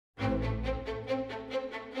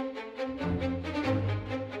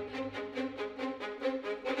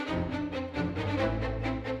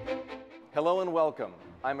Hello and welcome.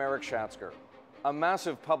 I'm Erik Schatzker. A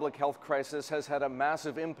massive public health crisis has had a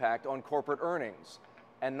massive impact on corporate earnings,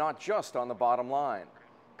 and not just on the bottom line.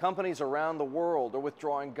 Companies around the world are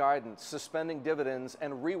withdrawing guidance, suspending dividends,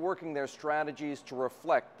 and reworking their strategies to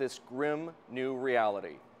reflect this grim new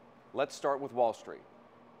reality. Let's start with Wall Street.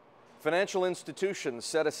 Financial institutions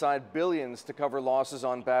set aside billions to cover losses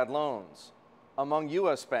on bad loans. Among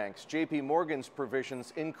U.S. banks, J.P. Morgan's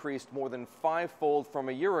provisions increased more than five-fold from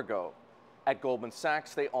a year ago. At Goldman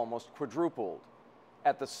Sachs, they almost quadrupled.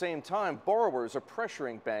 At the same time, borrowers are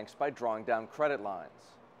pressuring banks by drawing down credit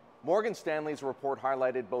lines. Morgan Stanley's report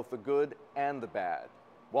highlighted both the good and the bad.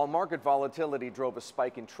 While market volatility drove a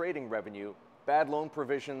spike in trading revenue, bad loan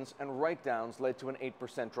provisions and write-downs led to an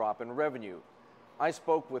 8% drop in revenue. I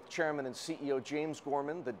spoke with Chairman and CEO James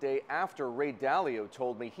Gorman the day after Ray Dalio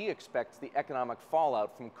told me he expects the economic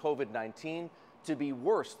fallout from COVID-19 to be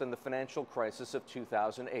worse than the financial crisis of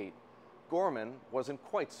 2008. Gorman wasn't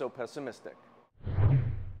quite so pessimistic.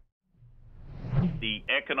 The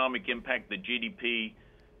economic impact, the GDP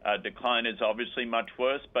decline is obviously much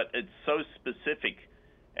worse, but it's so specific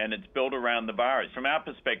and it's built around the virus. From our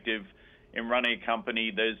perspective, in running a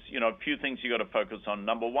company, there's a few things you got to focus on.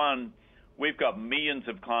 Number one, we've got millions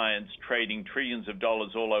of clients trading trillions of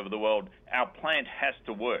dollars all over the world. Our plant has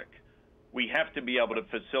to work. We have to be able to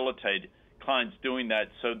facilitate clients doing that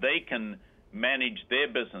so they can manage their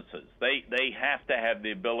businesses. They have to have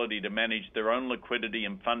the ability to manage their own liquidity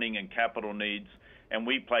and funding and capital needs, and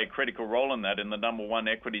we play a critical role in that in the number one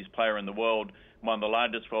equities player in the world, one of the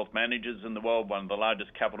largest wealth managers in the world, one of the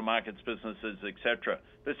largest capital markets businesses, etc.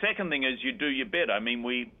 The second thing is you do your bit. I mean,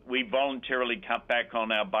 we voluntarily cut back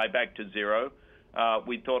on our buyback to zero.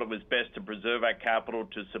 We thought it was best to preserve our capital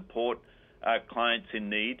to support clients in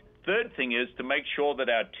need. Third thing is to make sure that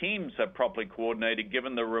our teams are properly coordinated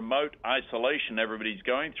given the remote isolation everybody's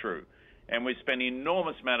going through. And we spend an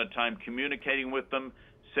enormous amount of time communicating with them,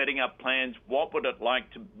 setting up plans. What would it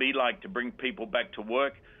be like to bring people back to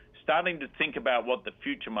work? Starting to think about what the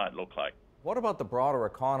future might look like. What about the broader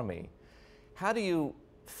economy? How do you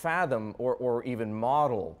fathom or even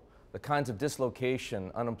model the kinds of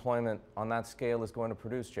dislocation unemployment on that scale is going to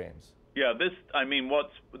produce, James? Yeah,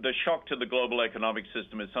 what's the shock to the global economic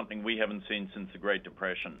system is something we haven't seen since the Great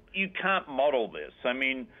Depression. You can't model this. I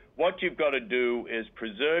mean, what you've got to do is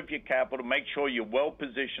preserve your capital, make sure you're well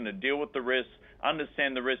positioned to deal with the risks,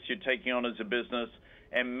 understand the risks you're taking on as a business,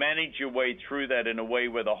 and manage your way through that in a way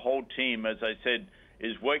where the whole team, as I said,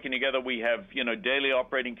 is working together. We have, daily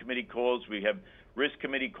operating committee calls. We have risk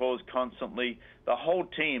committee calls constantly. The whole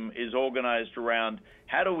team is organized around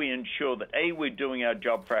how do we ensure that A, we're doing our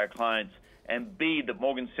job for our clients, and B, that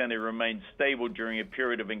Morgan Stanley remains stable during a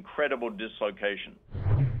period of incredible dislocation.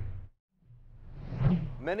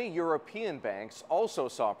 Many European banks also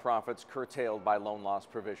saw profits curtailed by loan loss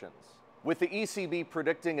provisions. With the ECB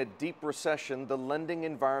predicting a deep recession, the lending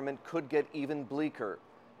environment could get even bleaker.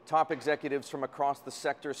 Top executives from across the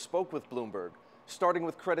sector spoke with Bloomberg, starting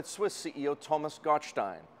with Credit Suisse CEO Thomas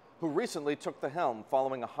Gottstein, who recently took the helm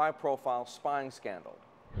following a high-profile spying scandal.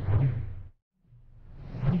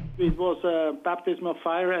 It was a baptism of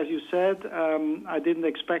fire, as you said. I didn't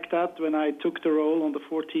expect that when I took the role on the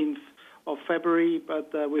 14th of February,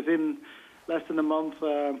 but within less than a month,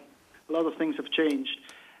 a lot of things have changed.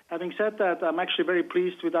 Having said that, I'm actually very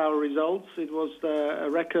pleased with our results. It was a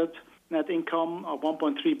record net income of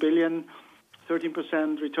 1.3 billion,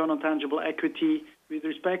 13% return on tangible equity. With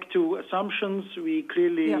respect to assumptions, we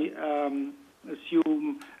clearly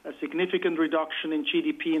assume a significant reduction in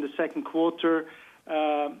GDP in the second quarter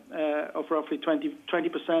of roughly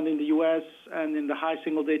 20% in the U.S. and in the high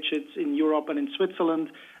single digits in Europe and in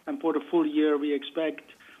Switzerland. And for the full year, we expect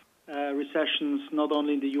recessions not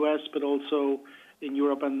only in the U.S. but also in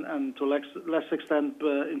Europe and to less extent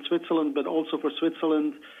in Switzerland, but also for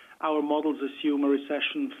Switzerland. Our models assume a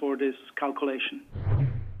recession for this calculation.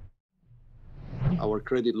 Our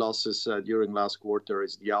credit losses during last quarter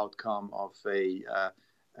is the outcome of a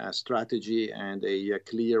strategy and a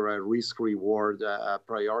clear risk-reward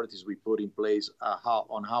priorities we put in place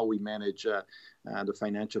on how we manage the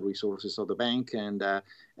financial resources of the bank, and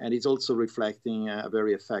it's also reflecting a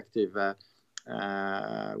very effective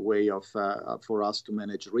way for us to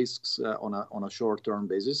manage risks on a short-term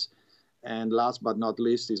basis. And last but not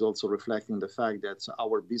least is also reflecting the fact that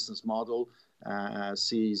our business model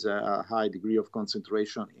sees a high degree of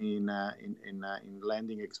concentration in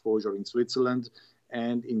lending exposure in Switzerland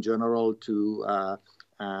and in general to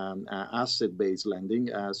asset-based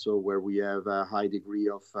lending, so where we have a high degree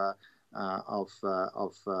of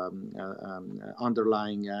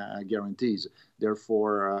underlying guarantees.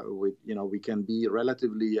 Therefore, we can be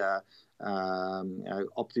relatively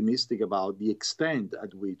optimistic about the extent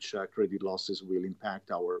at which credit losses will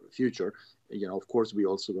impact our future. Of course, we're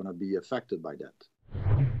also going to be affected by that.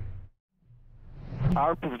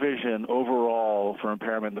 Our provision overall for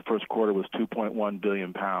impairment in the first quarter was £2.1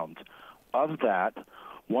 billion. Of that,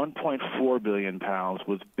 £1.4 billion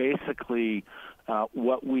was basically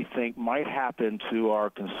what we think might happen to our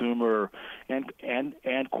consumer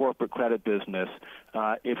and corporate credit business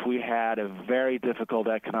if we had a very difficult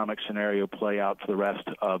economic scenario play out for the rest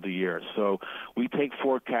of the year. So we take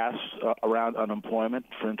forecasts around unemployment.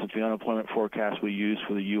 For instance, the unemployment forecast we use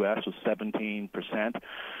for the U.S. was 17%.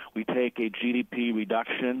 We take a GDP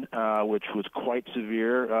reduction, which was quite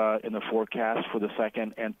severe in the forecast for the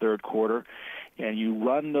second and third quarter, and you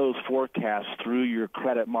run those forecasts through your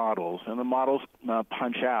credit models, and the models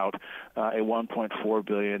punch out a £1.4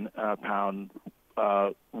 billion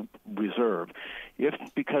reserve. If,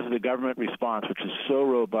 because of the government response, which is so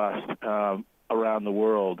robust around the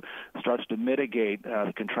world, starts to mitigate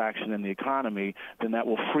the contraction in the economy, then that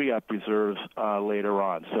will free up reserves later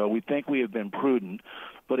on. So we think we have been prudent,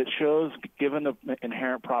 but it shows, given the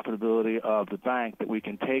inherent profitability of the bank, that we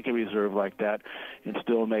can take a reserve like that and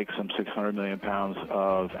still make some £600 million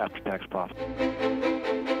of after-tax profit.